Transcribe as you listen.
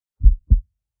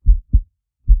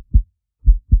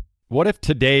What if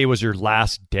today was your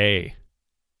last day?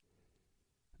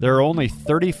 There are only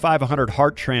 3,500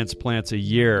 heart transplants a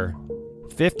year.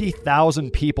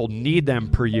 50,000 people need them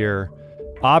per year.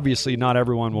 Obviously, not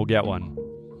everyone will get one.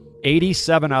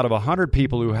 87 out of 100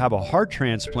 people who have a heart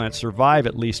transplant survive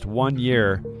at least 1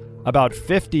 year. About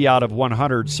 50 out of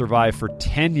 100 survive for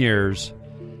 10 years.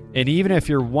 And even if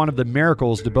you're one of the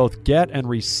miracles to both get and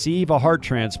receive a heart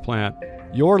transplant,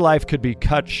 your life could be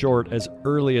cut short as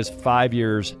early as 5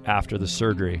 years after the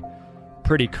surgery.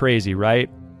 Pretty crazy, right?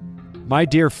 My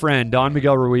dear friend, Don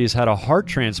Miguel Ruiz, had a heart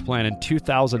transplant in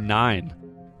 2009.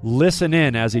 Listen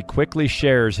in as he quickly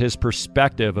shares his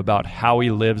perspective about how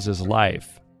he lives his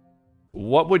life.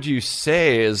 What would you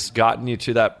say has gotten you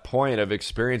to that point of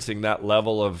experiencing that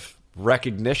level of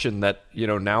recognition that,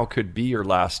 now could be your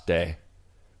last day?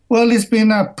 Well, it's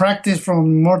been a practice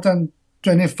from more than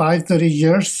 25, 30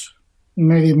 years,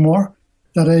 maybe more,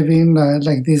 that I've been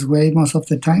like this way most of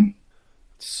the time.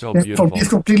 So beautiful. For me, it's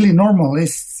completely normal.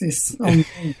 It's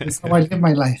how I live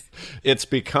my life. It's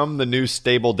become the new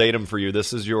stable datum for you.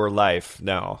 This is your life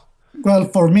now. Well,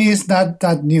 for me, it's not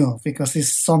that new because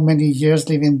it's so many years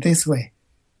living this way.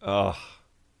 Oh,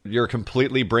 you're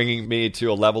completely bringing me to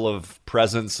a level of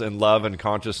presence and love and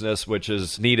consciousness, which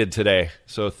is needed today.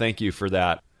 So thank you for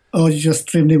that. Oh, you're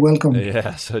extremely welcome.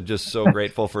 Yes, just so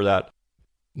grateful for that.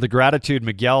 The gratitude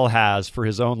Miguel has for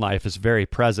his own life is very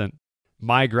present.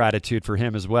 My gratitude for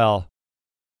him as well.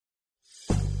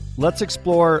 Let's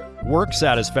explore work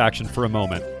satisfaction for a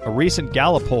moment. A recent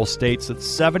Gallup poll states that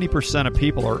 70% of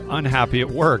people are unhappy at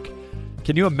work.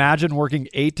 Can you imagine working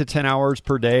 8 to 10 hours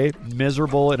per day,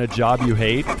 miserable in a job you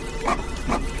hate?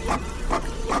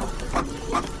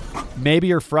 Maybe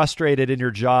you're frustrated in your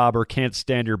job or can't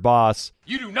stand your boss.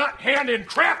 You do not hand in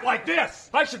crap like this!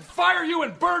 I should fire you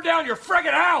and burn down your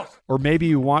friggin' house! Or maybe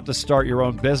you want to start your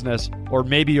own business, or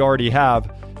maybe you already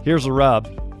have. Here's a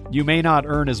rub. You may not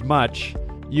earn as much.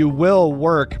 You will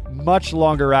work much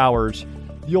longer hours.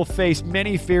 You'll face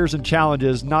many fears and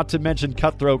challenges, not to mention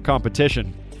cutthroat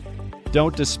competition.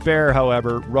 Don't despair,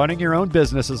 however. Running your own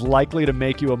business is likely to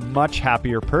make you a much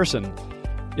happier person.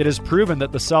 It is proven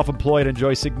that the self-employed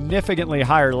enjoy significantly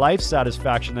higher life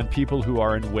satisfaction than people who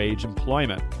are in wage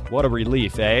employment. What a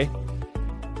relief, eh?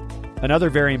 Another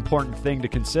very important thing to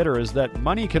consider is that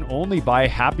money can only buy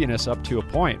happiness up to a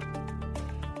point.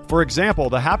 For example,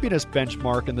 the happiness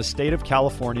benchmark in the state of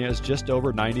California is just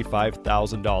over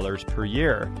 $95,000 per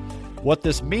year. What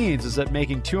this means is that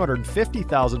making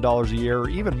 $250,000 a year or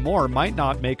even more might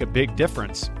not make a big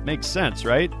difference. Makes sense,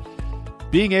 right?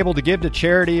 Being able to give to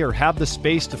charity or have the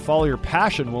space to follow your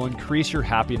passion will increase your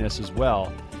happiness as well.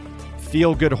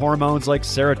 Feel-good hormones like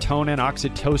serotonin,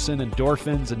 oxytocin,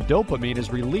 endorphins, and dopamine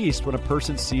is released when a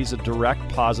person sees a direct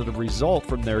positive result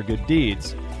from their good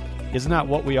deeds. Isn't that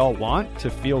what we all want, to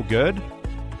feel good?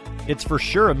 It's for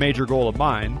sure a major goal of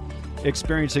mine,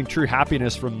 experiencing true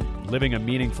happiness from living a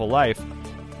meaningful life.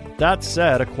 That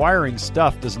said, acquiring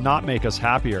stuff does not make us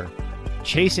happier.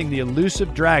 Chasing the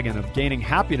elusive dragon of gaining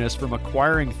happiness from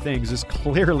acquiring things is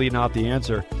clearly not the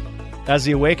answer. As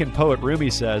the awakened poet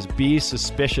Rumi says, be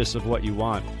suspicious of what you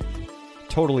want.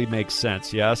 Totally makes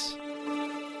sense, yes?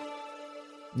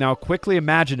 Now quickly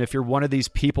imagine if you're one of these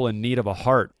people in need of a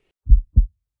heart.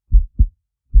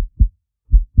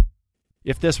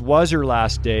 If this was your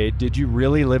last day, did you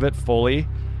really live it fully?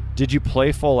 Did you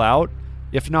play full out?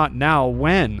 If not now,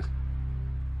 when?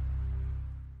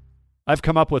 I've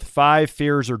come up with 5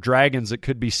 fears or dragons that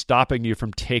could be stopping you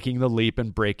from taking the leap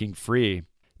and breaking free.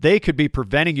 They could be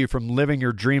preventing you from living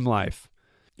your dream life.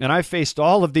 And I've faced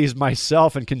all of these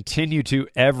myself and continue to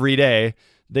every day.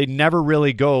 They never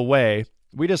really go away.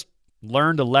 We just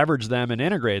learn to leverage them and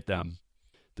integrate them.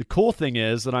 The cool thing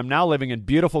is that I'm now living in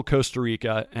beautiful Costa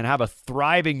Rica and have a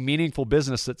thriving, meaningful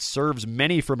business that serves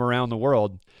many from around the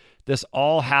world. This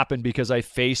all happened because I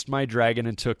faced my dragon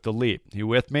and took the leap. You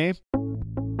with me?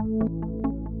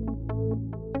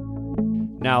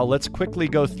 Now, let's quickly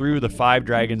go through the 5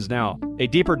 dragons now. A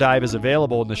deeper dive is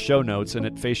available in the show notes and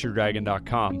at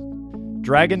faceyourdragon.com.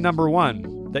 Dragon number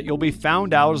 1, that you'll be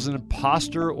found out as an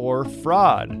imposter or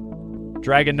fraud.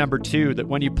 Dragon number 2, that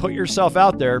when you put yourself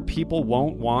out there, people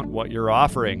won't want what you're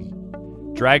offering.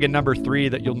 Dragon number 3,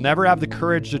 that you'll never have the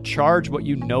courage to charge what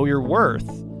you know you're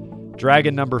worth.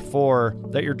 Dragon number 4,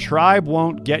 that your tribe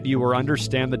won't get you or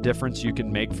understand the difference you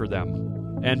can make for them.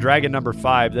 And dragon number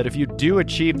 5, that if you do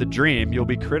achieve the dream, you'll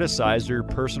be criticized or your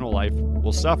personal life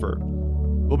will suffer.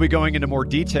 We'll be going into more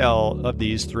detail of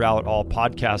these throughout all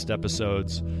podcast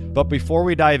episodes. But before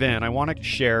we dive in, I want to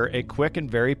share a quick and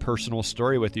very personal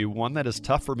story with you, one that is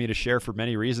tough for me to share for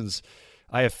many reasons.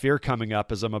 I have fear coming up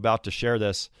as I'm about to share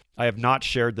this. I have not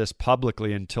shared this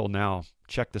publicly until now.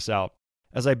 Check this out.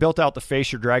 As I built out the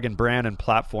Face Your Dragon brand and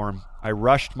platform, I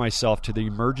rushed myself to the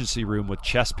emergency room with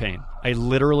chest pain. I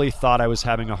literally thought I was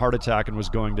having a heart attack and was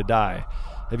going to die.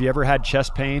 Have you ever had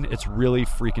chest pain? It's really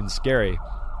freaking scary.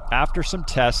 After some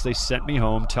tests, they sent me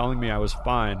home telling me I was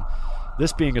fine.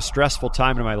 This being a stressful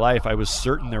time in my life, I was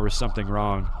certain there was something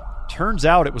wrong. Turns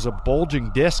out it was a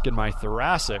bulging disc in my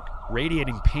thoracic,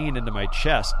 radiating pain into my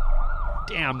chest.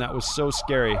 Damn, that was so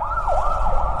scary.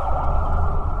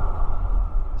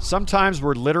 Sometimes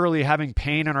we're literally having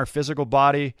pain in our physical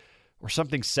body, or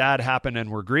something sad happened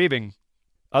and we're grieving.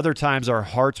 Other times our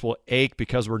hearts will ache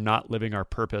because we're not living our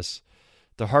purpose.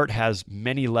 The heart has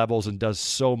many levels and does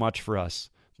so much for us.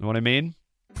 Know what I mean?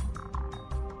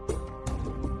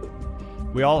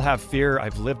 We all have fear.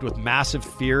 I've lived with massive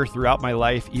fear throughout my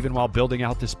life, even while building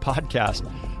out this podcast.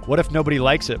 What if nobody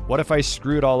likes it? What if I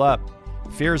screw it all up?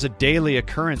 Fear is a daily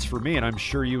occurrence for me, and I'm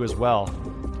sure you as well.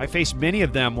 I faced many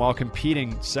of them while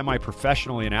competing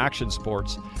semi-professionally in action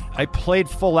sports. I played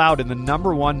full out in the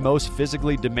 #1 most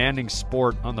physically demanding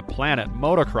sport on the planet,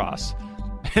 motocross.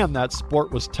 Man, that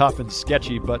sport was tough and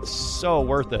sketchy, but so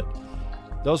worth it.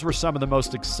 Those were some of the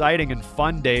most exciting and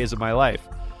fun days of my life.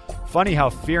 Funny how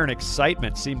fear and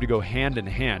excitement seem to go hand in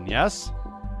hand, yes?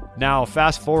 Now,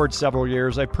 fast forward several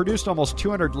years, I've produced almost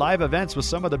 200 live events with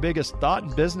some of the biggest thought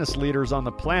and business leaders on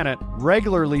the planet,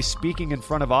 regularly speaking in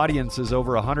front of audiences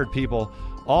over 100 people,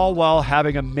 all while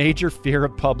having a major fear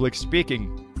of public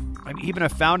speaking. I'm even a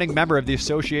founding member of the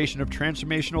Association of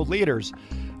Transformational Leaders.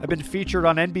 I've been featured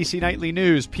on NBC Nightly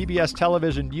News, PBS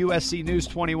Television, USC News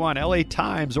 21, LA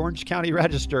Times, Orange County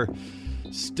Register.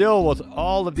 Still, with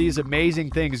all of these amazing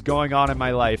things going on in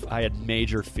my life, I had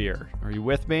major fear. Are you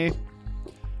with me?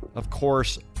 Of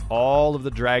course, all of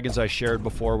the dragons I shared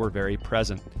before were very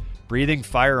present, breathing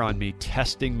fire on me,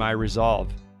 testing my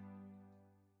resolve.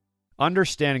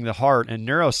 Understanding the heart and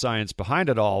neuroscience behind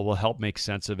it all will help make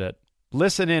sense of it.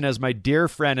 Listen in as my dear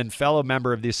friend and fellow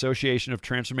member of the Association of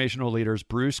Transformational Leaders,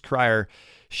 Bruce Cryer,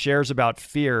 shares about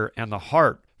fear and the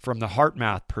heart from the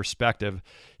HeartMath perspective.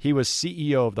 He was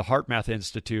CEO of the HeartMath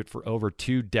Institute for over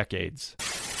 2 decades.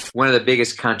 One of the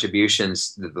biggest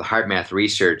contributions to the HeartMath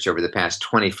research over the past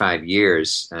 25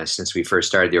 years, since we first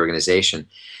started the organization,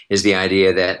 is the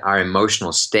idea that our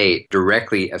emotional state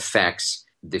directly affects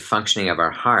the functioning of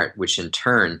our heart, which in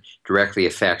turn directly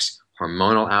affects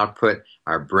hormonal output,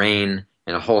 our brain,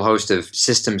 and a whole host of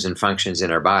systems and functions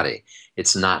in our body.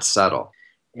 It's not subtle.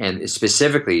 And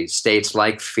specifically, states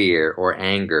like fear or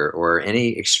anger or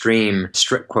any extreme,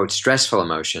 quote, stressful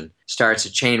emotion starts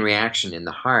a chain reaction in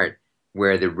the heart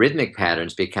where the rhythmic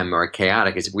patterns become more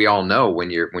chaotic. As we all know,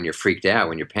 when you're freaked out,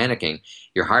 when you're panicking,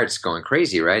 your heart's going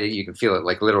crazy, right? You can feel it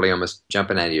like literally almost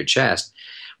jumping out of your chest.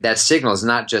 That signal is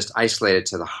not just isolated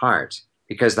to the heart.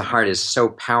 Because the heart is so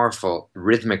powerful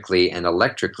rhythmically and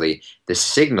electrically, the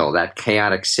signal, that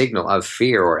chaotic signal of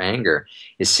fear or anger,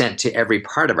 is sent to every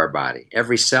part of our body.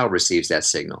 Every cell receives that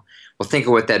signal. Well, think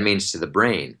of what that means to the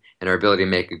brain and our ability to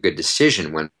make a good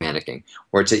decision when panicking,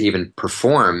 or to even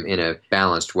perform in a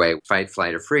balanced way, fight,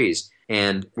 flight, or freeze.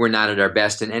 And we're not at our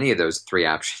best in any of those 3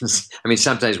 options. I mean,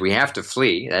 sometimes we have to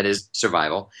flee, that is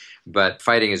survival, but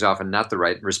fighting is often not the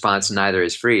right response, neither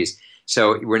is freeze.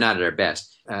 So we're not at our best.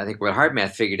 I think what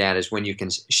HeartMath figured out is when you can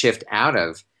shift out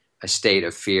of a state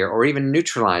of fear or even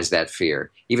neutralize that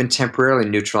fear, even temporarily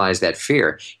neutralize that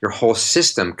fear, your whole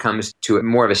system comes to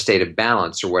more of a state of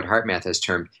balance, or what HeartMath has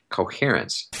termed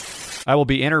coherence. I will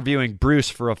be interviewing Bruce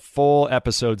for a full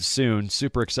episode soon.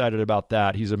 Super excited about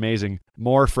that. He's amazing.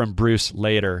 More from Bruce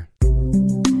later.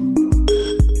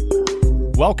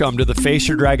 Welcome to the Face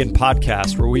Your Dragon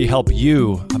podcast, where we help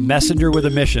you, a messenger with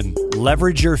a mission,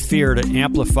 leverage your fear to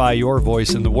amplify your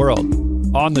voice in the world.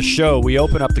 On the show, we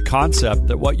open up the concept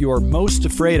that what you are most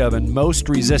afraid of and most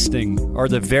resisting are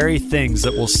the very things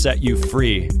that will set you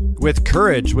free. With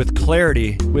courage, with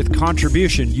clarity, with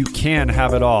contribution, you can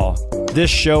have it all. This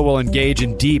show will engage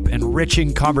in deep,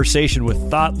 enriching conversation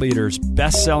with thought leaders,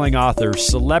 best-selling authors,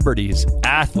 celebrities,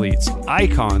 athletes,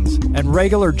 icons, and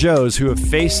regular Joes who have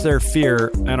faced their fear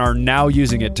and are now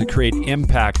using it to create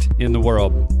impact in the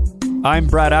world. I'm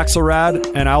Brad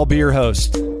Axelrad, and I'll be your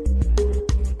host.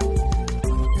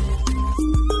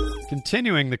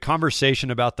 Continuing the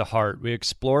conversation about the heart, we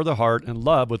explore the heart and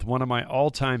love with one of my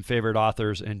all-time favorite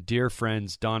authors and dear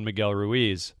friends, Don Miguel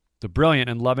Ruiz, the brilliant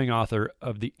and loving author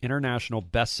of the international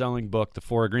best-selling book, The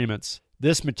 4 Agreements.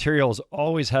 This material has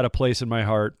always had a place in my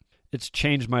heart. It's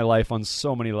changed my life on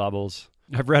so many levels.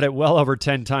 I've read it well over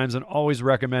 10 times and always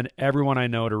recommend everyone I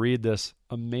know to read this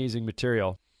amazing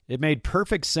material. It made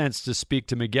perfect sense to speak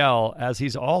to Miguel as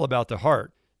he's all about the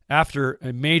heart. After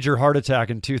a major heart attack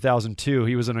in 2002,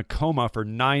 he was in a coma for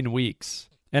 9 weeks.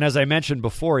 And as I mentioned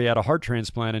before, he had a heart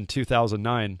transplant in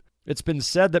 2009. It's been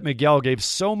said that Miguel gave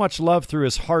so much love through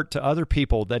his heart to other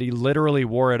people that he literally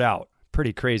wore it out.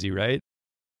 Pretty crazy, right?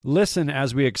 Listen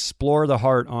as we explore the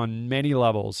heart on many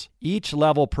levels. Each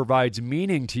level provides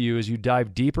meaning to you as you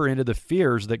dive deeper into the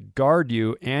fears that guard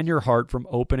you and your heart from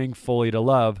opening fully to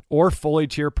love or fully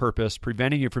to your purpose,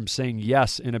 preventing you from saying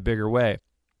yes in a bigger way.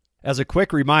 As a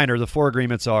quick reminder, the 4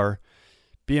 agreements are: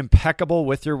 be impeccable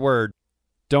with your word.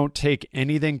 Don't take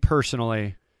anything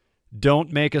personally.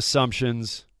 Don't make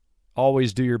assumptions.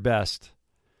 Always do your best.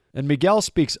 And Miguel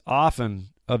speaks often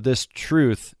of this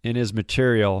truth in his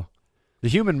material. The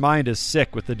human mind is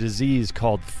sick with a disease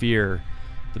called fear.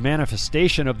 The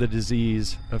manifestation of the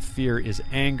disease of fear is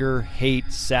anger,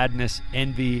 hate, sadness,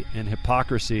 envy, and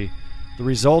hypocrisy. The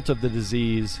result of the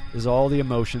disease is all the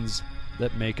emotions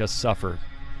that make us suffer.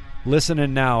 Listen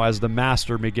in now as the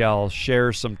master Miguel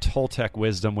shares some Toltec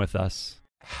wisdom with us.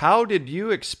 How did you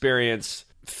experience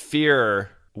fear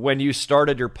when you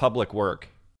started your public work?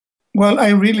 Well, I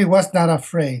really was not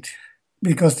afraid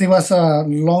because it was a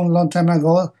long time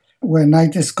ago when I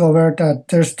discovered that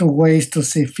there's 2 ways to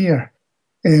see fear.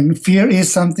 And fear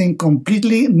is something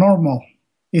completely normal.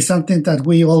 It's something that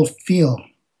we all feel.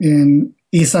 And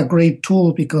it's a great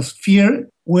tool because fear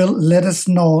will let us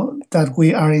know that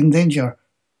we are in danger,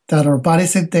 that our body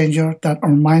is in danger, that our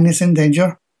mind is in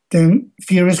danger. Then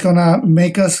fear is going to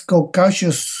make us go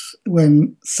cautious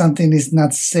when something is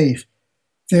not safe.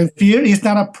 The fear is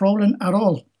not a problem at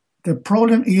all. The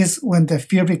problem is when the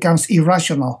fear becomes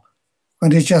irrational,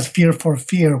 when it's just fear for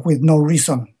fear with no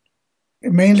reason.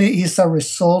 It mainly is a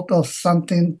result of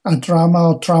something, a drama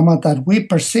or trauma that we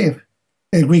perceive.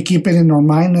 And we keep it in our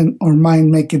mind and our mind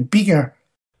make it bigger.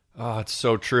 Oh, it's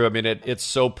so true. I mean, it's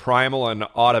so primal and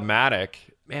automatic.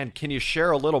 Man, can you share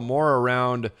a little more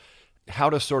around how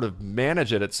to sort of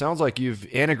manage it? It sounds like you've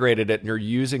integrated it and you're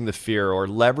using the fear or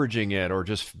leveraging it or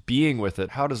just being with it.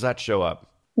 How does that show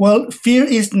up? Well, fear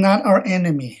is not our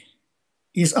enemy.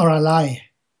 It's our ally.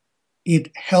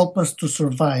 It helps us to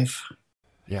survive.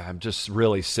 Yeah, I'm just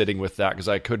really sitting with that because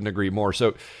I couldn't agree more.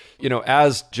 So,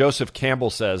 as Joseph Campbell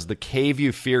says, the cave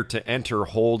you fear to enter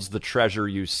holds the treasure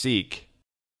you seek.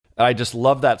 I just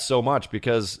love that so much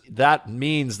because that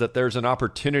means that there's an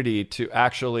opportunity to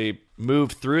actually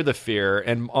move through the fear.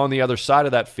 And on the other side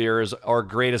of that fear is our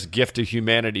greatest gift to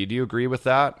humanity. Do you agree with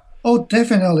that? Oh,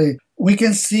 definitely. We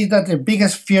can see that the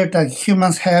biggest fear that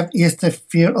humans have is the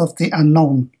fear of the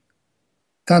unknown.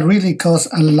 That really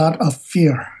causes a lot of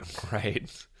fear.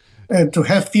 Right. To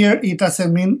have fear, it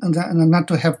doesn't mean not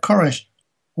to have courage.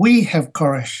 We have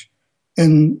courage.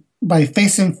 And by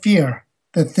facing fear,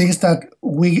 the things that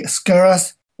we scare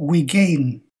us, we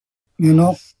gain,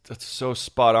 That's so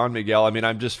spot on, Miguel. I mean,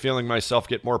 I'm just feeling myself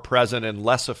get more present and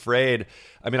less afraid.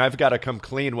 I mean, I've got to come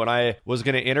clean. When I was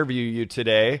going to interview you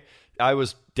today, I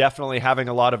was definitely having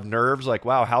a lot of nerves, like,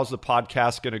 wow, how's the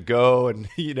podcast going to go? And,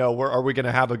 are we going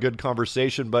to have a good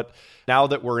conversation? But now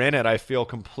that we're in it, I feel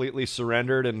completely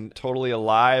surrendered and totally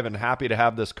alive and happy to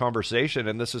have this conversation.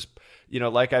 And this is,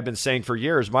 like I've been saying for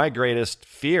years, my greatest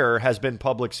fear has been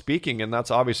public speaking. And that's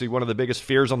obviously one of the biggest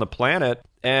fears on the planet.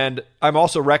 And I'm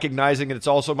also recognizing it's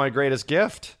also my greatest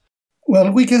gift.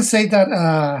 Well, we can say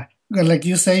that, like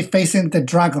you say, facing the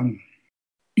dragon.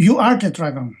 You are the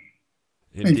dragon.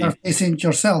 Indeed. And you're facing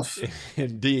yourself.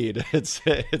 Indeed.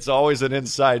 It's always an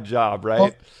inside job, right?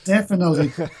 Oh,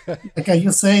 definitely. Like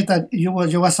you say that you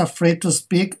was afraid to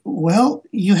speak. Well,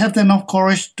 you have enough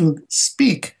courage to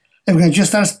speak. And when you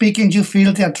start speaking, you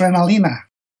feel the adrenaline.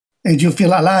 And you feel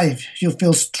alive. You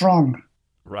feel strong.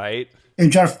 Right.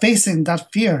 And you're facing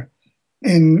that fear.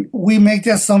 And we make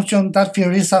the assumption that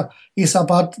fear is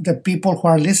about the people who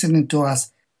are listening to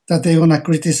us, that they're going to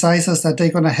criticize us, that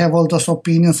they're going to have all those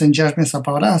opinions and judgments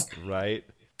about us. Right.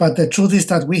 But the truth is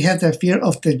that we have the fear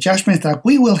of the judgments that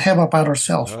we will have about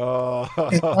ourselves. Oh.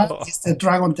 And that is the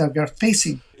dragon that we are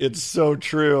facing. It's so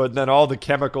true. And then all the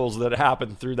chemicals that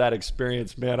happen through that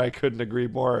experience, man, I couldn't agree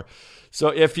more. So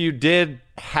if you did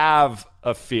have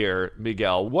a fear,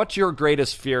 Miguel, what's your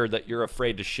greatest fear that you're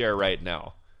afraid to share right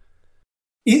now?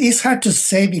 It's hard to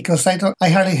say because I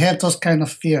hardly have those kind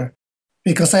of fear.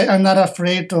 Because I'm not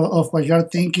afraid of what you're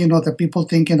thinking or the people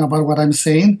thinking about what I'm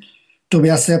saying, to be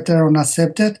accepted or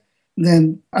unaccepted.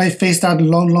 Then I faced that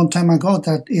long time ago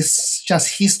that is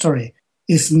just history.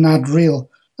 It's not real.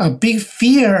 A big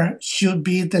fear should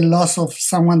be the loss of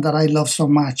someone that I love so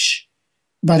much.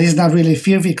 But it's not really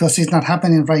fear because it's not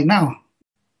happening right now.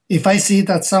 If I see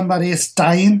that somebody is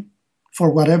dying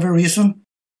for whatever reason,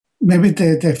 Maybe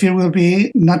the fear will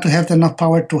be not to have enough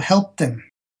power to help them.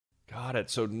 Got it.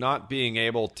 So not being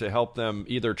able to help them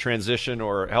either transition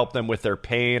or help them with their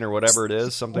pain or whatever it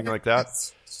is, something like that?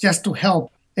 Just to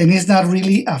help. And it's not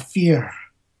really a fear.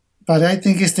 But I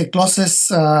think it's the closest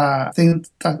thing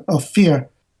of fear.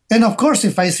 And of course,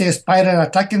 if I see a spider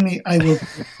attacking me, I will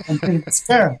be completely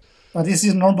scared. But this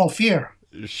is normal fear.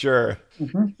 Sure.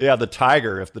 Mm-hmm. Yeah, the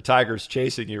tiger, if the tiger's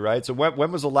chasing you, right? So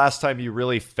when was the last time you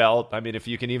really felt, I mean, if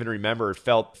you can even remember,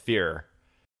 felt fear?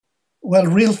 Well,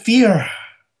 real fear.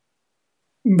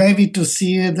 Maybe to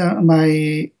see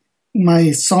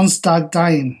my son's dog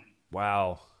dying.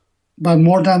 Wow. But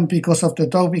more than because of the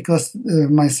dog, because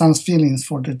my son's feelings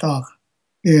for the dog.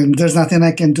 And there's nothing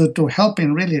I can do to help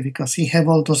him, really, because he have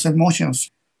all those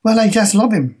emotions. Well, I just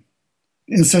love him.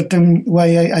 In a certain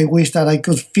way, I wish that I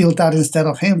could feel that instead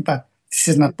of him, but this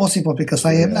is not possible because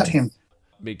I am not him.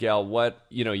 Miguel,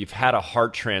 you've had a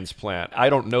heart transplant. I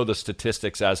don't know the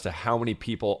statistics as to how many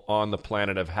people on the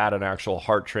planet have had an actual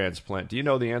heart transplant. Do you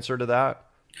know the answer to that?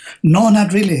 No,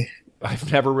 not really.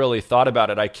 I've never really thought about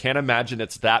it. I can't imagine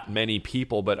it's that many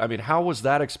people, but I mean, how was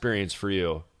that experience for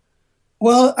you?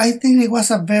 Well, I think it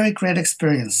was a very great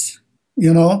experience.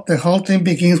 The whole thing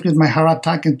begins with my heart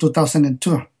attack in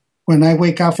 2002. When I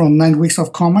wake up from 9 weeks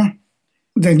of coma,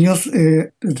 the news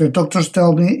the doctors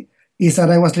tell me is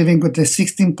that I was living with the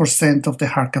 16% of the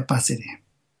heart capacity.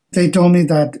 They told me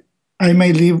that I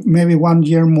may live maybe 1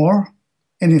 year more,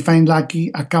 and if I'm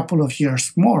lucky, a couple of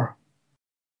years more,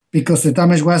 because the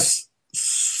damage was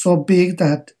so big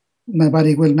that my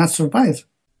body will not survive.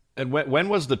 And when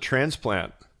was the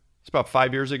transplant? It's about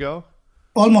 5 years ago?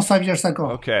 Almost 5 years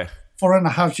ago. Okay.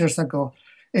 4.5 years ago.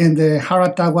 And the heart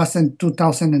attack was in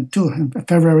 2002, in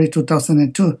February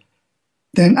 2002.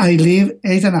 Then I lived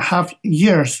 8.5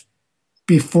 years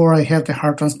before I had the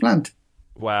heart transplant.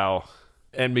 Wow.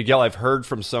 And Miguel, I've heard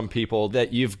from some people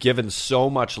that you've given so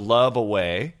much love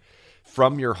away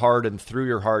from your heart and through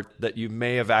your heart that you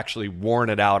may have actually worn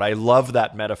it out. I love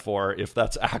that metaphor. If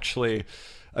that's actually,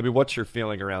 what's your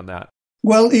feeling around that?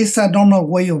 Well, it's a normal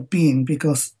way of being,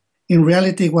 because in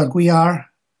reality, what we are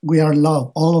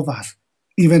love, all of us,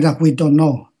 even if we don't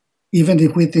know, even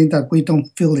if we think that we don't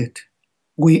feel it.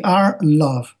 We are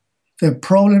love. The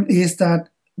problem is that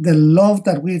the love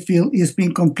that we feel is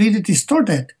being completely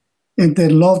distorted. And the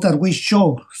love that we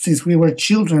show since we were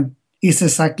children is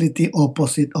exactly the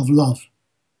opposite of love.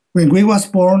 When we was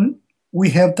born, we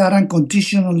have that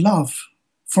unconditional love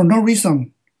for no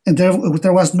reason. And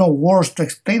there was no words to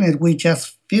explain it. We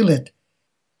just feel it.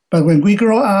 But when we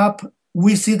grow up,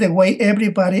 we see the way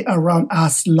everybody around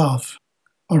us love.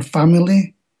 Our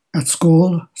family, at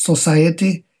school,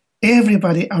 society,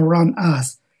 everybody around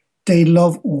us, they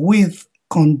love with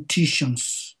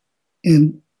conditions.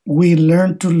 And we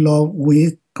learn to love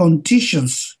with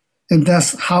conditions. And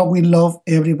that's how we love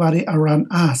everybody around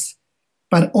us.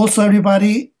 But also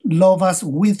everybody love us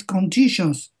with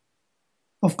conditions.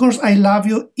 Of course, I love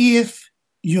you if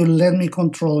you let me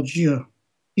control you.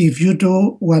 If you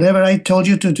do whatever I told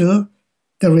you to do,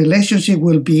 the relationship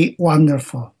will be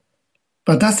wonderful.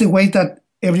 But that's the way that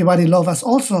everybody loves us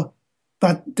also.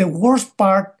 But the worst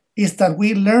part is that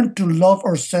we learn to love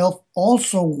ourselves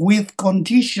also with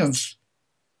conditions.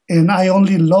 And I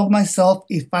only love myself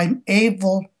if I'm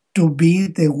able to be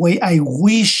the way I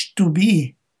wish to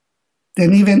be.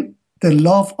 Then even the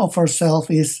love of ourselves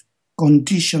is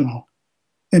conditional.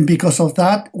 And because of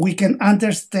that, we can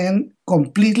understand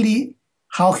completely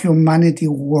how humanity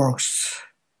works.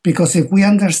 Because if we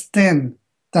understand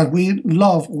that we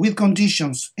love with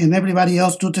conditions and everybody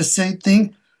else do the same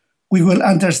thing, we will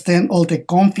understand all the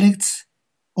conflicts,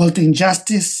 all the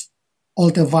injustice, all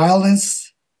the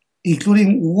violence,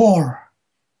 including war.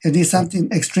 It is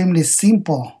something extremely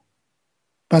simple.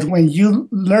 But when you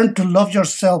learn to love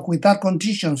yourself without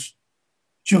conditions,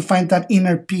 you find that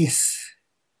inner peace.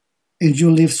 And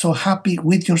you live so happy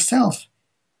with yourself.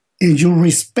 And you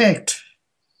respect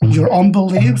your own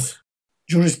beliefs,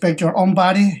 you respect your own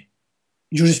body,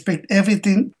 you respect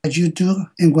everything that you do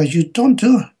and what you don't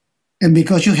do. And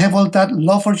because you have all that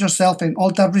love for yourself and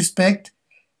all that respect,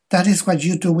 that is what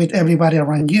you do with everybody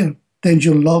around you. Then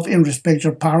you love and respect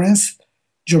your parents,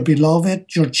 your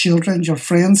beloved, your children, your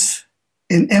friends,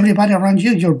 and everybody around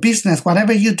you, your business,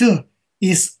 whatever you do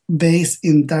is based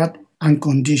in that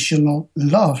unconditional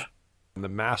love. The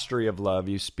mastery of love,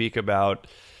 you speak about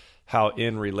how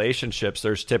in relationships,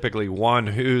 there's typically one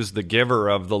who's the giver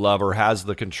of the love or has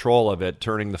the control of it,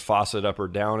 turning the faucet up or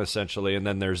down, essentially. And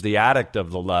then there's the addict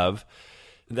of the love.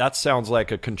 That sounds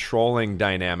like a controlling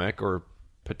dynamic, or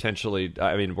potentially,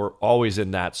 we're always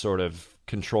in that sort of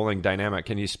controlling dynamic.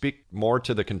 Can you speak more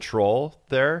to the control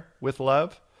there with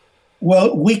love?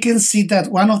 Well, we can see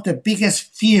that one of the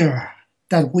biggest fear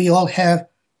that we all have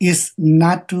is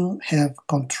not to have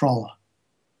control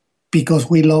because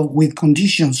we love with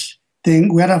conditions.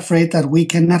 Then we are afraid that we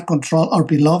cannot control our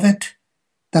beloved,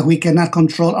 that we cannot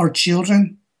control our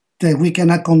children, that we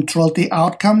cannot control the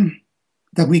outcome,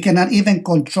 that we cannot even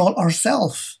control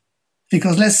ourselves.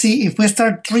 Because let's see, if we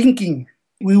start drinking,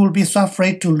 we will be so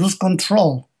afraid to lose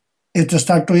control and to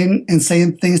start doing and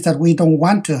saying things that we don't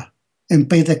want to and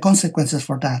pay the consequences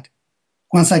for that.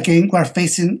 Once again, we're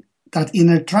facing that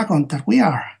inner dragon that we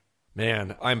are.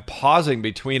 Man, I'm pausing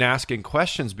between asking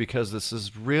questions because this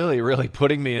is really, really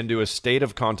putting me into a state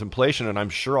of contemplation, and I'm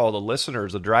sure all the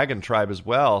listeners, the Dragon Tribe as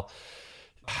well.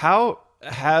 How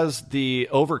has the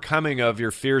overcoming of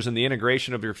your fears and the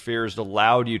integration of your fears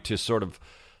allowed you to sort of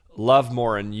love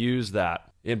more and use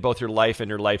that in both your life and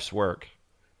your life's work?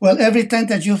 Well, every time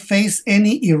that you face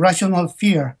any irrational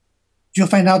fear, you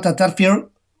find out that that fear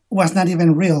was not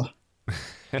even real.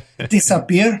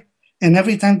 Disappear. And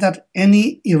every time that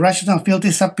any irrational fear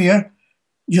disappears,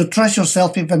 you trust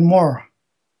yourself even more.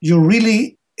 You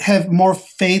really have more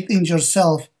faith in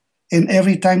yourself. And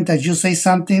every time that you say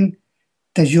something,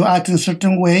 that you act in a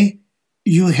certain way,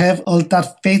 you have all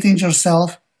that faith in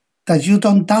yourself that you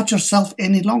don't doubt yourself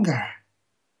any longer.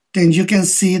 Then you can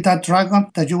see that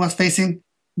dragon that you was facing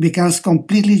becomes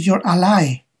completely your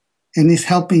ally and is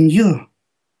helping you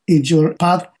in your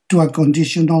path to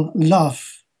unconditional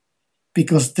love.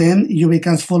 Because then you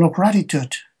become full of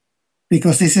gratitude.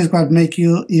 Because this is what makes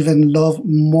you even love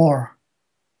more.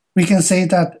 We can say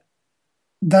that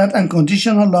that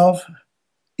unconditional love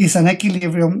is an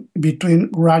equilibrium between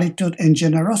gratitude and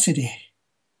generosity.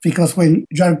 Because when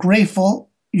you are grateful,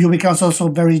 you become also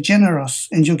very generous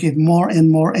and you give more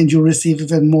and more and you receive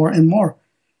even more and more.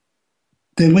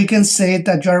 Then we can say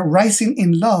that you are rising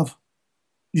in love.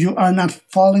 You are not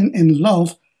falling in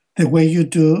love the way you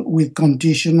do with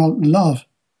conditional love.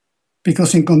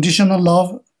 Because in conditional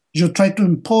love, you try to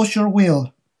impose your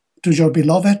will to your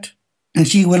beloved, and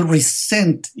she will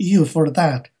resent you for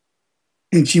that.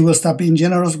 And she will stop being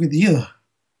generous with you.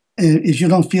 And if you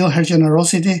don't feel her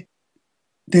generosity,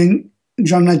 then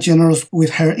you're not generous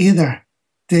with her either.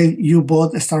 Then you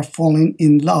both start falling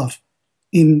in love,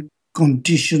 in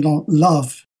conditional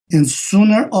love. And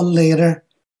sooner or later,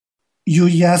 you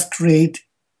just create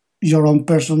your own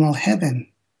personal heaven,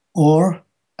 or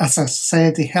as a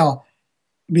society hell.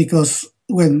 Because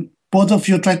when both of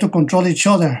you try to control each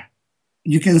other,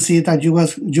 you can see that you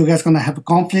guys gonna have a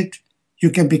conflict.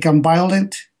 You can become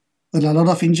violent with a lot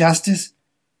of injustice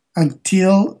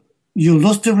until you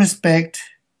lose the respect.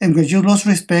 And when you lose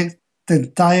respect, the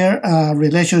entire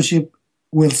relationship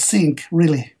will sink,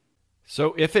 really.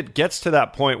 So if it gets to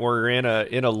that point where you're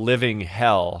in a living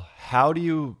hell, how do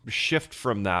you shift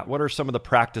from that? What are some of the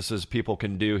practices people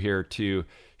can do here to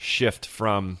shift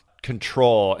from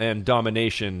control and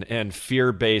domination and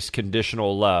fear-based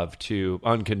conditional love to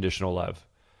unconditional love?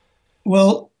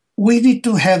 Well, we need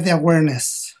to have the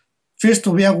awareness. First,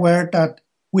 to be aware that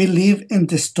we live in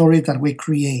the story that we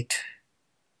create.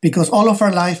 Because all of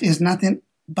our life is nothing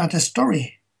but a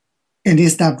story. And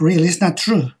it's not real, it's not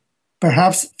true.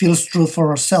 Perhaps feels true for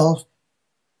ourselves,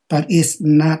 but it's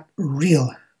not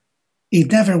real. It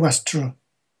never was true.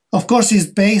 Of course, it's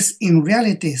based in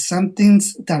reality, some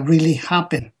things that really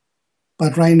happen.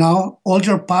 But right now, all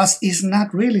your past is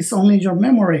not real. It's only your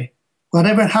memory.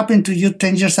 Whatever happened to you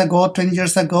 10 years ago, 20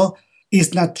 years ago,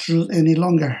 is not true any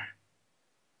longer.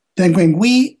 Then when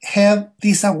we have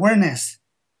this awareness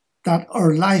that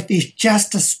our life is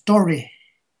just a story,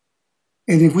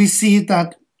 and if we see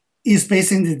that it's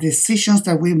based on the decisions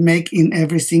that we make in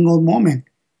every single moment,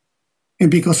 and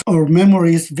because our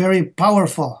memory is very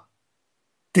powerful,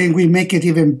 then we make it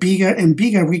even bigger and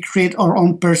bigger. We create our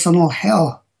own personal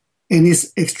hell, and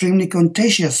it's extremely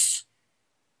contagious.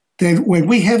 Then when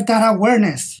we have that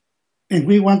awareness, and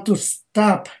we want to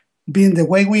stop being the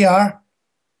way we are,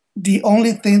 the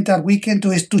only thing that we can do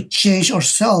is to change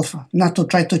ourselves, not to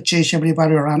try to change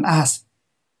everybody around us.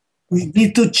 We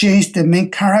need to change the main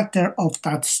character of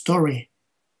that story,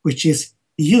 which is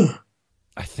you.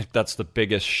 I think that's the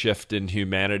biggest shift in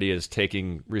humanity, is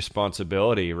taking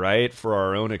responsibility, right, for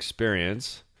our own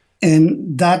experience.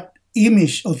 And that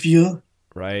image of you,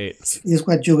 right, is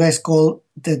what you guys call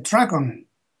the dragon.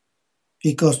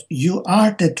 Because you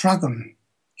are the dragon.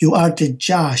 You are the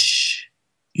judge.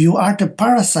 You are the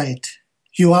parasite.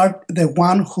 You are the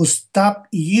one who stopped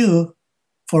you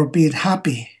for being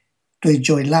happy, to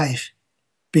enjoy life.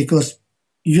 Because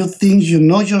you think you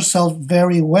know yourself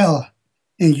very well.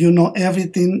 And you know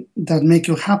everything that makes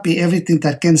you happy, everything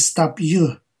that can stop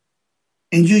you.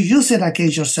 And you use it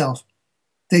against yourself.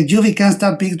 then you become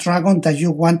that big dragon that you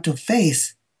want to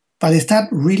face. But is that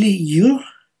really you?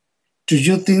 Do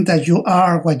you think that you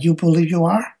are what you believe you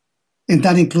are? And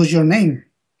that includes your name.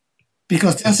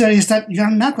 Because the answer is that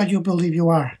you're not what you believe you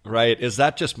are. Right. Is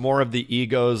that just more of the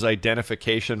ego's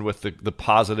identification with the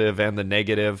positive and the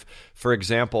negative? For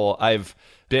example, I've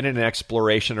been in an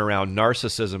exploration around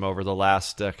narcissism over the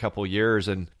last couple years,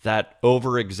 and that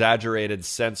over-exaggerated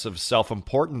sense of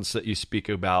self-importance that you speak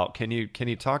about. Can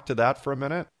you talk to that for a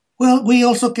minute? Well, we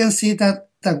also can see that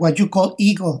what you call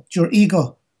ego, your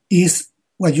ego, is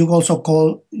what you also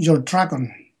call your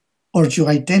dragon, or your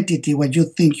identity, what you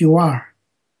think you are.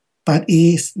 But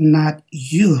is not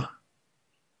you.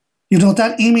 You know,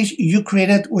 that image you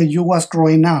created when you was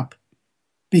growing up,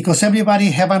 because everybody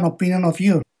have an opinion of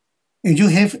you. And you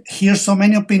hear so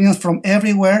many opinions from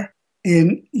everywhere,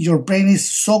 and your brain is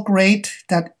so great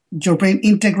that your brain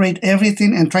integrate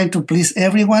everything and trying to please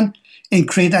everyone and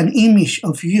create an image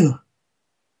of you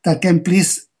that can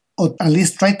please, or at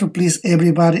least try to please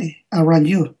everybody around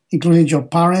you, including your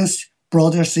parents,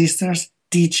 brothers, sisters,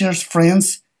 teachers,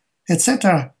 friends,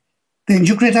 etc. Then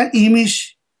you create an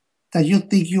image that you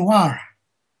think you are.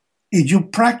 And you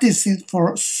practice it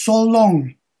for so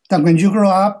long that when you grow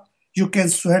up, you can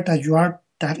swear that you are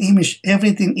that image.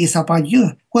 Everything is about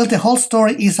you. Well, the whole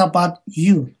story is about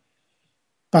you.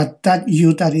 But that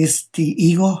you, that is the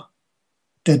ego,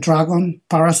 the dragon,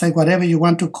 parasite, whatever you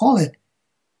want to call it.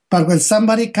 But when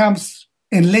somebody comes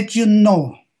and let you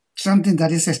know something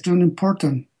that is extremely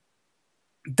important,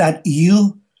 that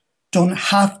you don't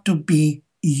have to be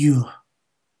you.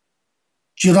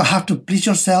 You don't have to please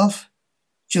yourself.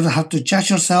 You don't have to judge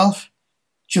yourself.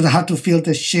 You don't have to feel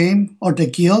the shame or the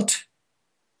guilt.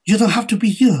 You don't have to be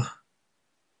you.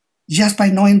 Just by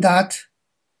knowing that,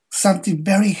 something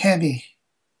very heavy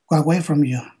go away from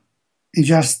you. And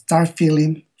you just start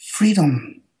feeling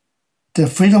freedom. The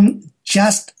freedom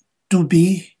just to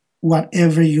be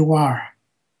whatever you are.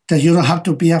 That you don't have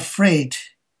to be afraid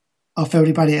of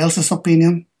everybody else's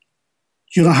opinion.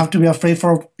 You don't have to be afraid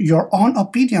for your own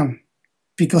opinion,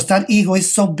 because that ego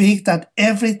is so big that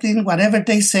everything, whatever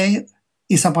they say,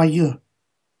 is about you,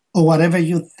 or whatever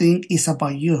you think is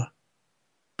about you.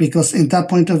 Because in that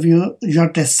point of view,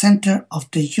 you're the center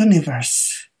of the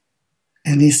universe,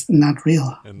 and it's not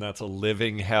real. And that's a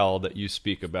living hell that you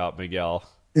speak about, Miguel.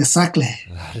 Exactly.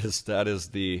 That is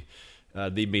the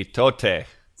mitote.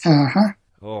 Uh-huh.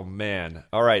 Oh, man.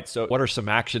 All right. So what are some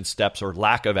action steps or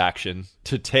lack of action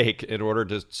to take in order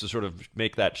to sort of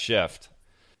make that shift?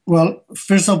 Well,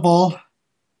 first of all,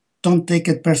 don't take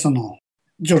it personal.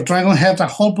 Your dragon has a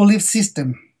whole belief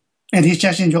system, and he's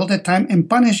judging you all the time and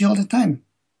punish you all the time.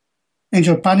 And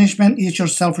your punishment is your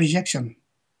self-rejection.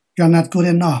 You're not good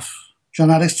enough. You're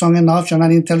not strong enough. You're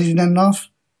not intelligent enough.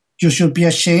 You should be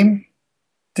ashamed.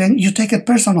 Then you take it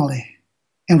personally.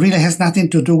 And really has nothing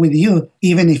to do with you,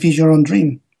 even if it's your own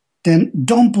dream. Then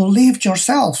don't believe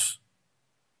yourself.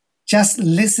 Just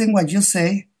listen what you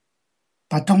say,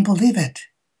 but don't believe it.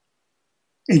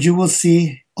 And you will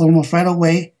see almost right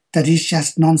away that it's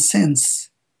just nonsense,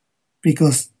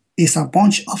 because it's a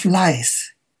bunch of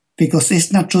lies. Because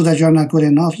it's not true that you're not good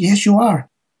enough. Yes, you are.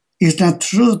 It's not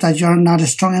true that you're not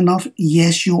strong enough.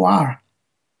 Yes, you are.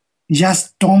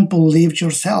 Just don't believe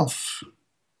yourself.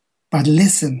 But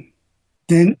listen.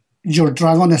 Then your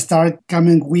dragon starts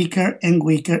becoming weaker and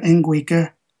weaker and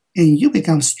weaker, and you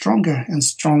become stronger and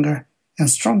stronger and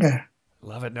stronger.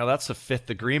 Love it. Now that's the fifth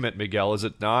agreement, Miguel, is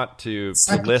it not? To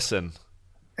listen.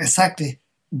 Exactly.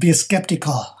 Be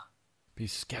skeptical. Be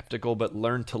skeptical, but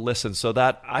learn to listen. So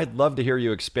that, I'd love to hear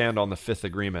you expand on the fifth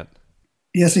agreement.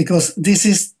 Yes, because this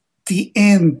is the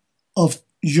end of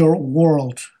your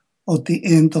world, or the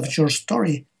end of your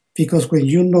story. Because when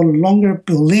you no longer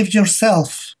believe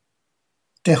yourself,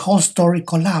 the whole story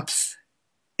collapses,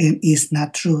 and it's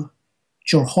not true.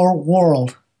 Your whole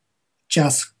world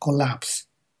just collapses,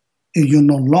 and you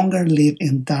no longer live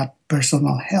in that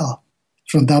personal hell.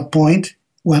 From that point,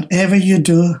 whatever you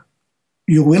do,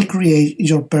 you will create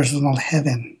your personal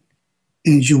heaven,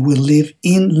 and you will live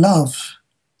in love,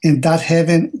 and that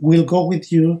heaven will go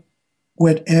with you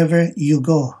wherever you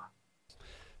go.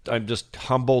 I'm just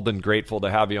humbled and grateful to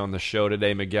have you on the show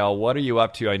today, Miguel. What are you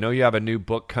up to? I know you have a new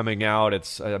book coming out.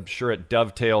 I'm sure it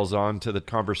dovetails on to the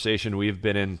conversation we've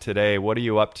been in today. What are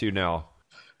you up to now?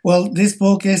 Well, this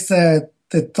book is the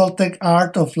Toltec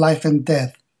Art of Life and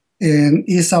Death, and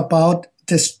it's about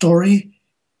the story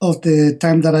of the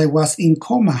time that I was in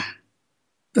coma.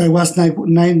 I was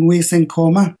 9 weeks in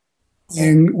coma,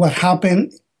 and what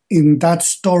happened in that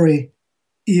story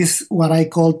is what I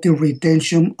call the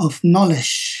redemption of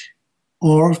knowledge,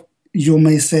 or you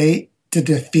may say the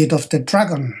defeat of the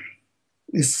dragon.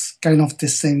 It's kind of the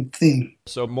same thing.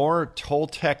 So more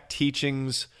Toltec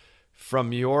teachings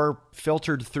from your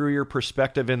filtered through your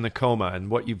perspective in the coma and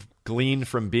what you've gleaned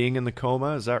from being in the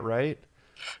coma. Is that right?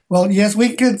 Well, yes,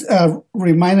 we could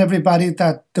remind everybody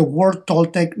that the word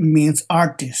Toltec means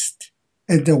artist.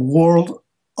 And the world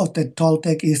of the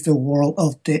Toltec is the world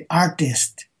of the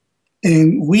artist.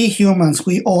 And we humans,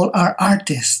 we all are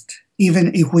artists,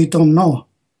 even if we don't know.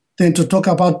 Then to talk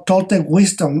about Toltec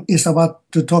wisdom is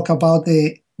about to talk about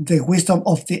the wisdom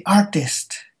of the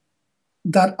artist.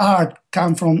 That art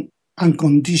comes from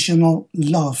unconditional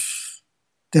love,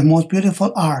 the most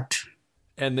beautiful art.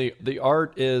 And the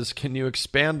art is, can you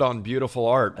expand on beautiful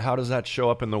art? How does that show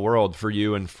up in the world for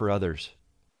you and for others?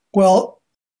 Well,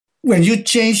 when you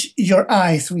change your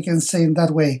eyes, we can say in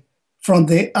that way, from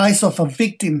the eyes of a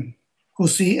victim who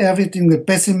see everything with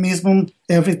pessimism,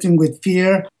 everything with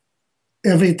fear,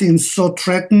 everything so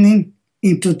threatening,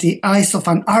 into the eyes of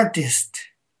an artist,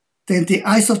 then the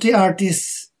eyes of the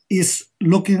artist is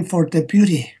looking for the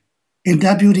beauty. And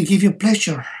that beauty give you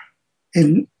pleasure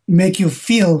and make you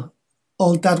feel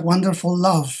all that wonderful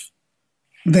love.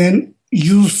 Then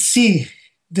you see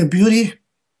the beauty,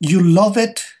 you love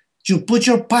it, you put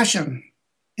your passion,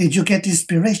 and you get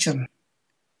inspiration.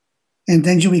 And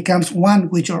then you become one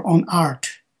with your own art.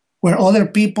 Where other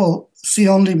people see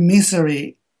only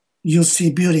misery, you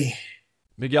see beauty.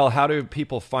 Miguel, how do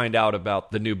people find out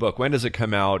about the new book? When does it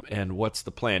come out and what's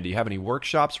the plan? Do you have any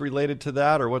workshops related to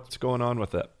that or what's going on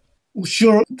with it?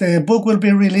 Sure, the book will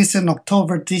be released in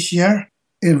October this year.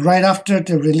 And right after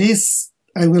the release,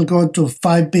 I will go to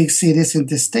 5 big cities in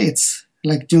the States,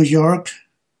 like New York,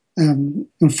 in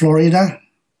Florida,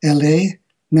 LA,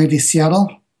 maybe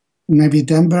Seattle, maybe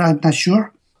Denver, I'm not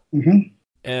sure. Mm-hmm.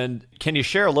 And can you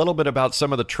share a little bit about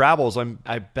some of the travels?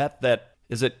 I bet that,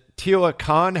 is it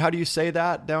Teotihuacan? How do you say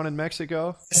that down in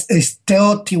Mexico? It's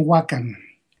Teotihuacan.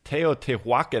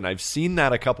 Teotihuacan. I've seen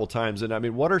that a couple times. And I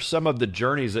mean, what are some of the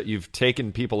journeys that you've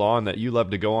taken people on that you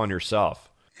love to go on yourself?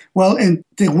 Well, and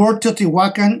the word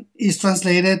Teotihuacan is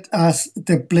translated as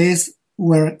the place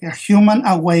where a human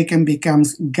awake and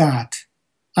becomes God.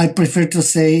 I prefer to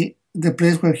say the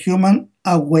place where human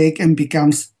awake and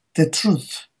becomes the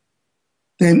truth.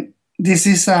 Then this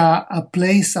is a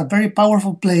place, a very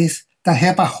powerful place that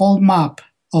have a whole map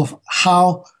of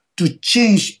how to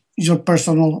change your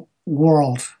personal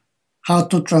world, how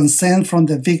to transcend from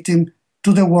the victim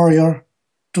to the warrior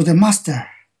to the master,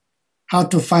 how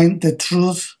to find the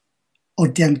truth or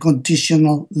the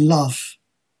unconditional love,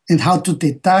 and how to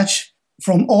detach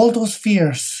from all those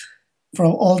fears,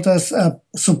 from all those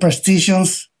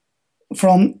superstitions,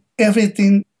 from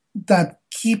everything that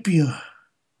keep you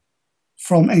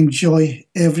from enjoy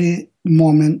every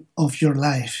moment of your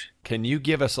life. Can you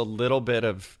give us a little bit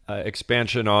of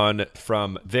expansion on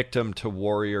from victim to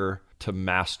warrior to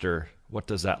master? What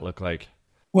does that look like?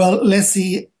 Well, let's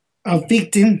see. A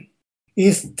victim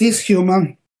is this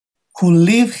human who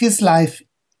lives his life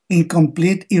in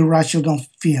complete irrational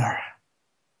fear.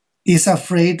 He's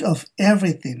afraid of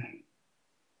everything,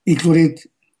 including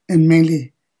and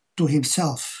mainly to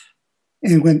himself.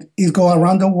 And when he go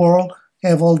around the world,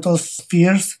 have all those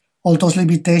fears, all those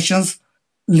limitations,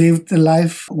 live the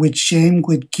life with shame,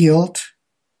 with guilt.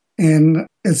 And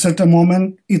at a certain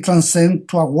moment, he transcends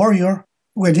to a warrior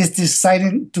when he's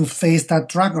deciding to face that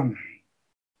dragon.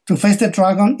 To face the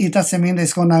dragon, it doesn't mean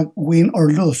it's going to win or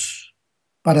lose,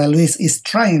 but at least he's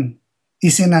trying.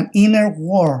 He's in an inner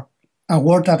war, a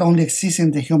war that only exists in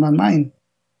the human mind.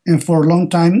 And for a long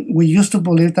time, we used to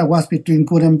believe that was between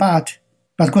good and bad.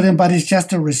 But good and bad is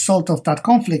just a result of that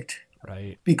conflict.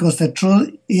 Right. Because the truth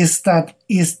is that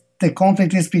the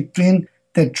conflict is between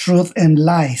the truth and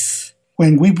lies.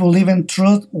 When we believe in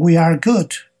truth, we are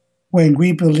good. When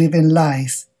we believe in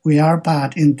lies, we are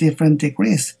bad in different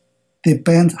degrees.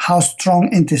 Depends how strong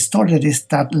and distorted is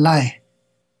that lie.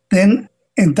 Then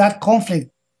in that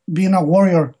conflict, being a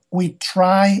warrior, we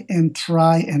try and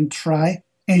try and try.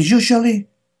 And usually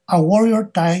a warrior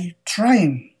dies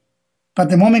trying. But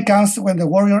the moment comes when the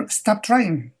warrior stops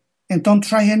trying and don't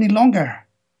try any longer.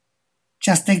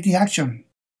 Just take the action.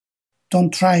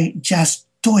 Don't try, just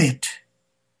do it.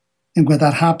 And when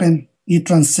that happens, you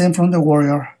transcend from the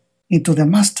warrior into the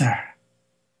master.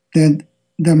 Then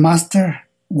the master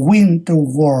win the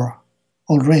war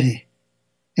already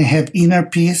and have inner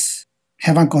peace,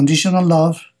 have unconditional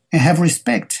love, and have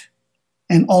respect,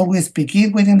 and always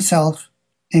begin with himself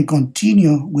and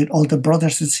continue with all the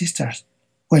brothers and sisters.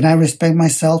 When I respect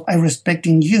myself, I respect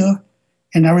in you,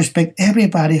 and I respect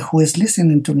everybody who is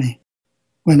listening to me.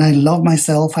 When I love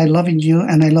myself, I love in you,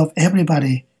 and I love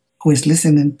everybody who is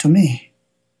listening to me.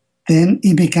 Then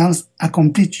it becomes a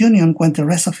complete union with the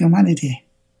rest of humanity.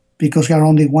 because we are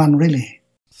only one, really.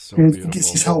 So And beautiful.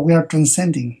 this is how we are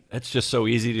transcending. It's just so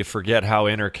easy to forget how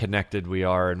interconnected we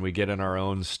are, and we get in our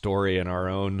own story and our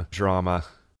own drama.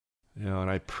 You know, and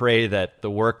I pray that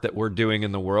the work that we're doing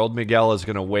in the world, Miguel, is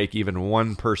going to wake even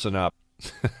one person up.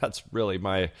 That's really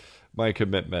my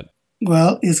commitment.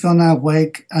 Well, it's going to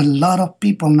wake a lot of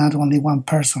people, not only one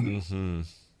person. Mm-hmm.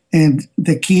 And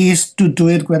the key is to do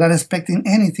it without expecting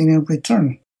anything in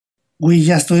return. We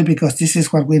just do it because this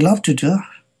is what we love to do.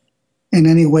 And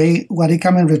anyway, what it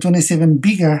comes in return is even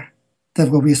bigger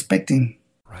than what we're expecting.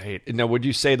 Right. Now, would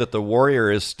you say that the warrior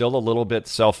is still a little bit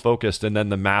self-focused, and then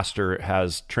the master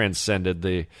has transcended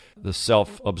the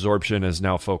self-absorption is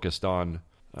now focused on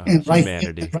and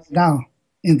humanity? Right now,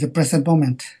 in the present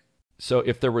moment. So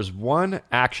if there was one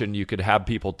action you could have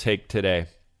people take today,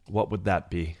 what would that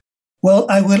be? Well,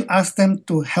 I will ask them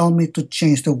to help me to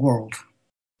change the world.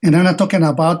 And I'm not talking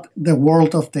about the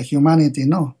world of the humanity,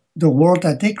 no. The world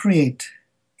that they create,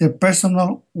 their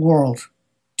personal world,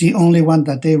 the only one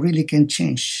that they really can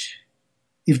change.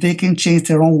 If they can change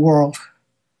their own world,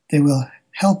 they will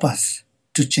help us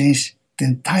to change the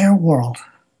entire world.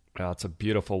 Well, it's a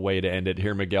beautiful way to end it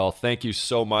here, Miguel. Thank you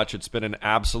so much. It's been an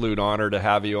absolute honor to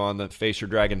have you on the Face Your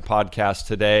Dragon podcast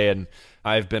today. And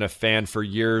I've been a fan for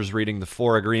years, reading the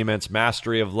 4 agreements,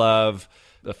 Mastery of Love,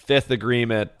 the 5th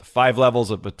agreement, 5 levels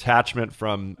of attachment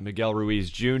from Miguel Ruiz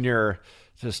Jr.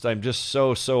 I'm just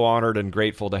so honored and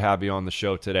grateful to have you on the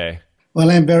show today.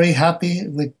 Well, I'm very happy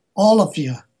with all of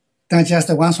you, not just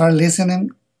the ones who are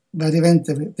listening, but even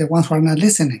the ones who are not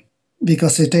listening.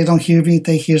 Because if they don't hear me,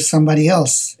 they hear somebody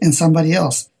else and somebody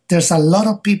else. There's a lot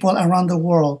of people around the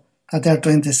world that are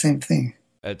doing the same thing.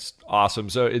 It's awesome.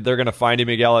 So they're going to find you,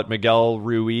 Miguel, at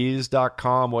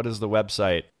miguelruiz.com. What is the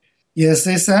website? Yes,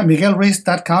 it's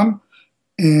miguelruiz.com.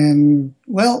 And,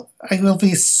 well, I will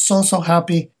be so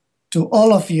happy to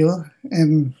all of you,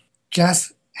 and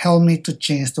just help me to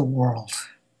change the world.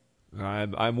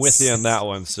 I'm with you on that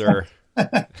one, sir.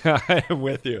 I'm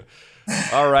with you.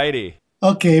 All righty.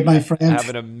 Okay, my friend. Have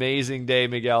an amazing day,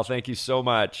 Miguel. Thank you so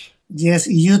much. Yes,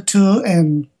 you too,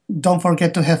 and don't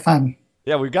forget to have fun.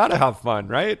 Yeah, we've got to have fun,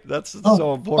 right? That's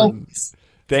so important. Always.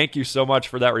 Thank you so much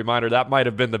for that reminder. That might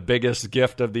have been the biggest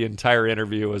gift of the entire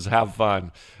interview, was have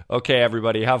fun. Okay,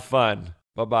 everybody, have fun.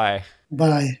 Bye-bye.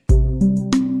 Bye.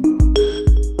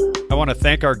 I want to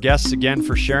thank our guests again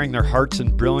for sharing their hearts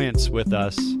and brilliance with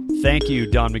us. Thank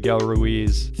you, Don Miguel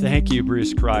Ruiz. Thank you,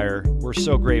 Bruce Cryer. We're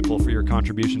so grateful for your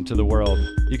contribution to the world.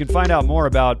 You can find out more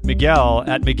about Miguel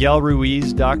at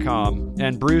miguelruiz.com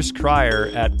and Bruce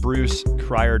Cryer at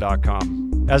brucecryer.com.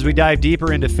 As we dive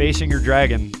deeper into facing your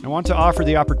dragon, I want to offer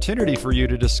the opportunity for you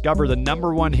to discover the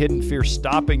 #1 hidden fear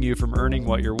stopping you from earning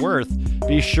what you're worth.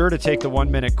 Be sure to take the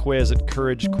 1-minute quiz at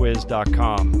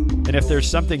couragequiz.com. And if there's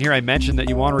something here I mentioned that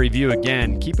you want to review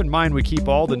again, keep in mind we keep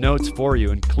all the notes for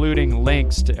you, including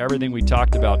links to everything we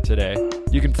talked about today.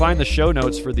 You can find the show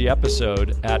notes for the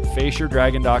episode at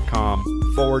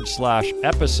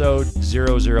faceyourdragon.com/episode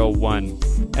 001.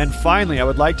 And finally, I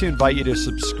would like to invite you to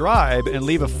subscribe and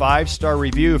leave a 5-star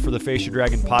review for the Face Your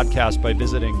Dragon podcast by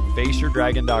visiting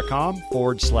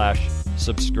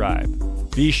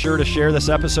faceyourdragon.com/subscribe. Be sure to share this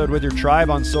episode with your tribe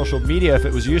on social media if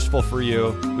it was useful for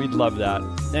you. We'd love that.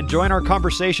 And join our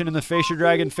conversation in the Face Your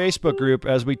Dragon Facebook group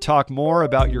as we talk more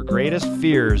about your greatest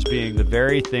fears being the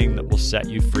very thing that will set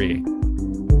you free.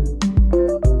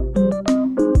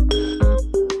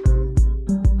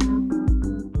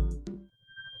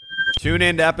 Tune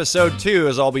in to episode 2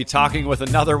 as I'll be talking with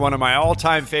another one of my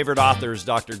all-time favorite authors,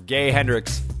 Dr. Gay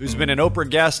Hendricks, who's been an Oprah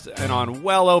guest and on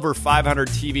well over 500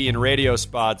 TV and radio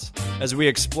spots, as we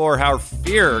explore how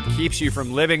fear keeps you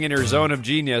from living in your zone of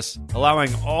genius,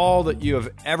 allowing all that you have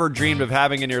ever dreamed of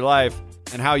having in your life,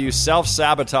 and how you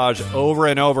self-sabotage over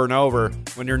and over and over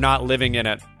when you're not living in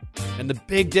it. And the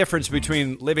big difference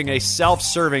between living a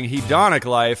self-serving hedonic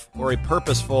life or a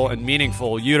purposeful and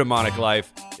meaningful eudaimonic life.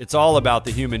 It's all about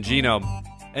the human genome.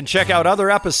 And check out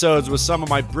other episodes with some of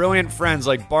my brilliant friends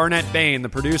like Barnett Bain, the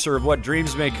producer of What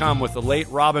Dreams May Come with the late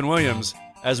Robin Williams,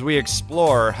 as we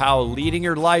explore how leading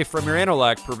your life from your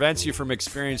intellect prevents you from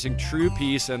experiencing true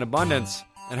peace and abundance,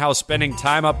 and how spending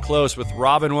time up close with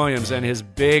Robin Williams and his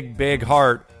big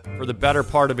heart for the better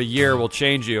part of a year will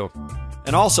change you.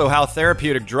 And also how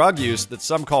therapeutic drug use that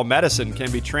some call medicine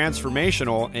can be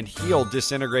transformational and heal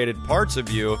disintegrated parts of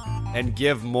you and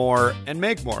give more and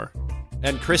make more.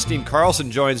 And Christine Carlson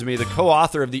joins me, the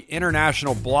co-author of the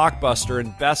international blockbuster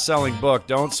and best-selling book,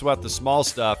 Don't Sweat the Small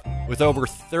Stuff, with over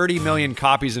 30 million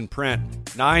copies in print,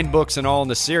 9 books in all in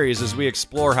the series, as we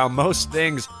explore how most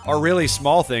things are really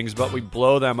small things, but we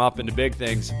blow them up into big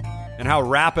things. and how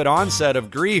rapid onset of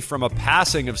grief from a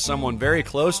passing of someone very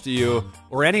close to you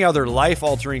or any other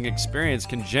life-altering experience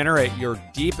can generate your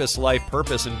deepest life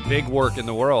purpose and big work in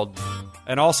the world.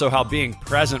 And also how being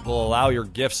present will allow your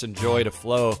gifts and joy to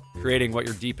flow, creating what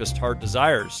your deepest heart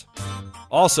desires.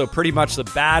 Also, pretty much the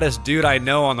baddest dude I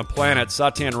know on the planet,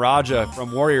 Satyan Raja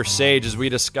from Warrior Sage, as we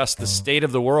discuss the state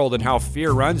of the world and how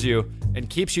fear runs you and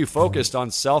keeps you focused on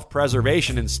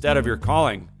self-preservation instead of your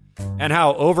calling. And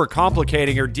how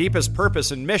overcomplicating your deepest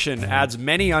purpose and mission adds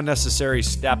many unnecessary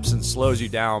steps and slows you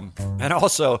down. And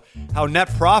also how net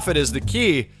profit is the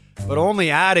key, but only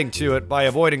adding to it by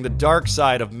avoiding the dark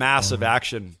side of massive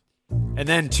action. And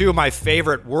then two of my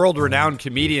favorite world-renowned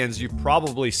comedians you've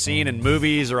probably seen in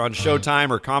movies or on Showtime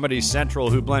or Comedy Central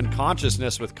who blend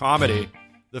consciousness with comedy.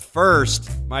 The first,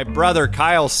 my brother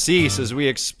Kyle Cease, as we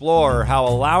explore how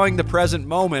allowing the present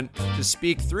moment to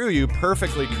speak through you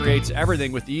perfectly creates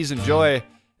everything with ease and joy,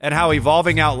 and how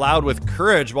evolving out loud with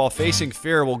courage while facing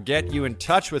fear will get you in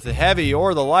touch with the heavy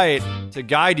or the light to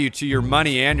guide you to your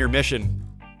money and your mission.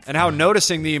 And how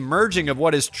noticing the emerging of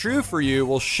what is true for you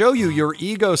will show you your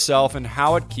ego self and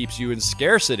how it keeps you in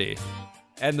scarcity.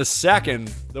 And the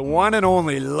second, the one and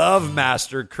only love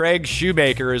master, Craig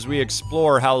Shoemaker, as we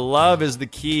explore how love is the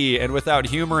key and without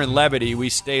humor and levity, we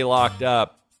stay locked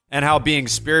up. And how being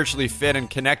spiritually fit and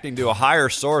connecting to a higher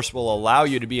source will allow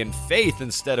you to be in faith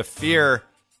instead of fear.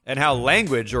 And how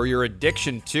language or your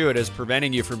addiction to it is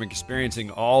preventing you from experiencing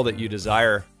all that you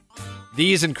desire.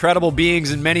 These incredible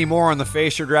beings and many more on the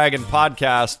Face Your Dragon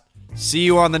podcast. See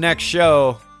you on the next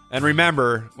show. And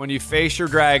remember, when you face your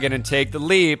dragon and take the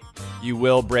leap, you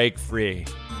will break free.